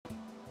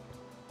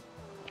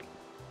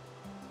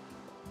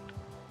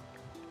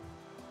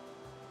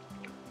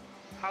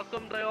How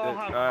come they all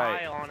have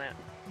Alright. I on it?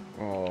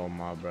 Oh,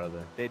 my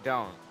brother. They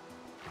don't.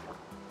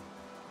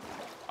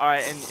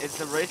 Alright, and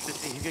it's a race to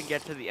see who can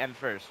get to the end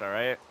first,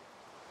 alright?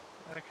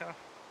 Okay.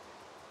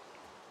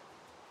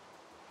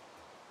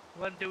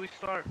 When do we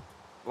start?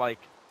 Like,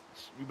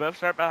 we both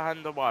start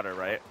behind the water,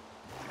 right?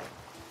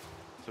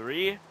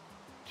 3,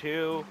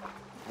 2,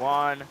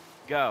 1,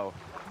 go.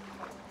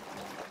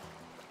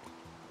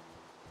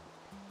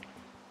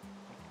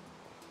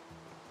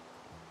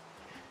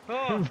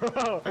 Oh,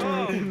 Bro.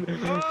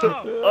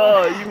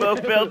 Oh, you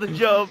both failed to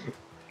jump.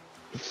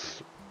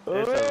 It's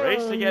a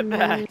race to get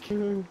back.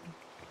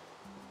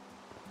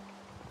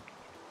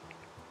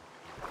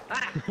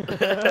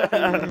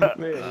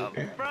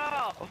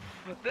 bro!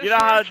 This You know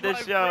how hurts this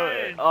my show?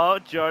 brain. Oh,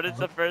 Jordan's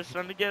the first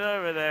one to get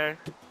over there.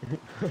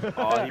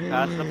 Oh, he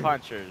passed the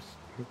punchers.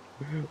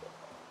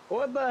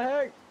 What the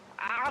heck?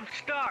 I'm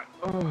stuck.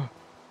 Oh.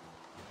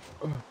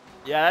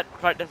 Yeah, that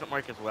part doesn't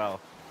work as well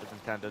as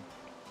intended.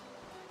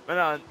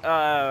 But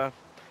no,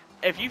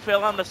 if you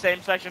fail on the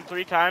same section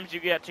 3 times, you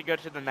get to go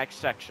to the next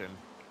section.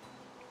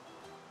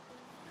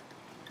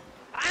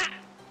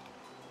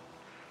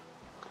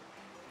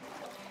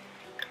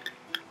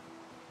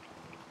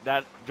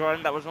 That,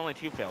 Jordan, that was only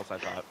 2 fails, I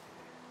thought.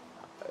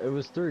 It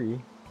was 3.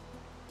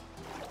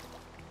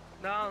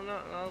 No,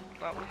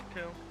 that was 2.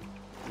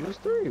 It was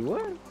 3.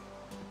 What?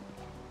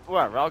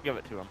 Whatever, I'll give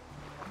it to him.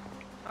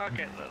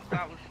 Okay,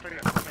 that was 3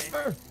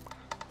 for me.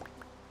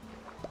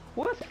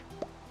 What?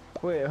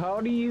 Wait, how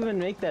do you even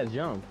make that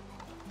jump?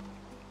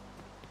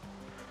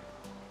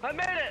 I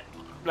made it!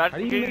 That's How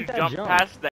do you because make you that jump jump? past the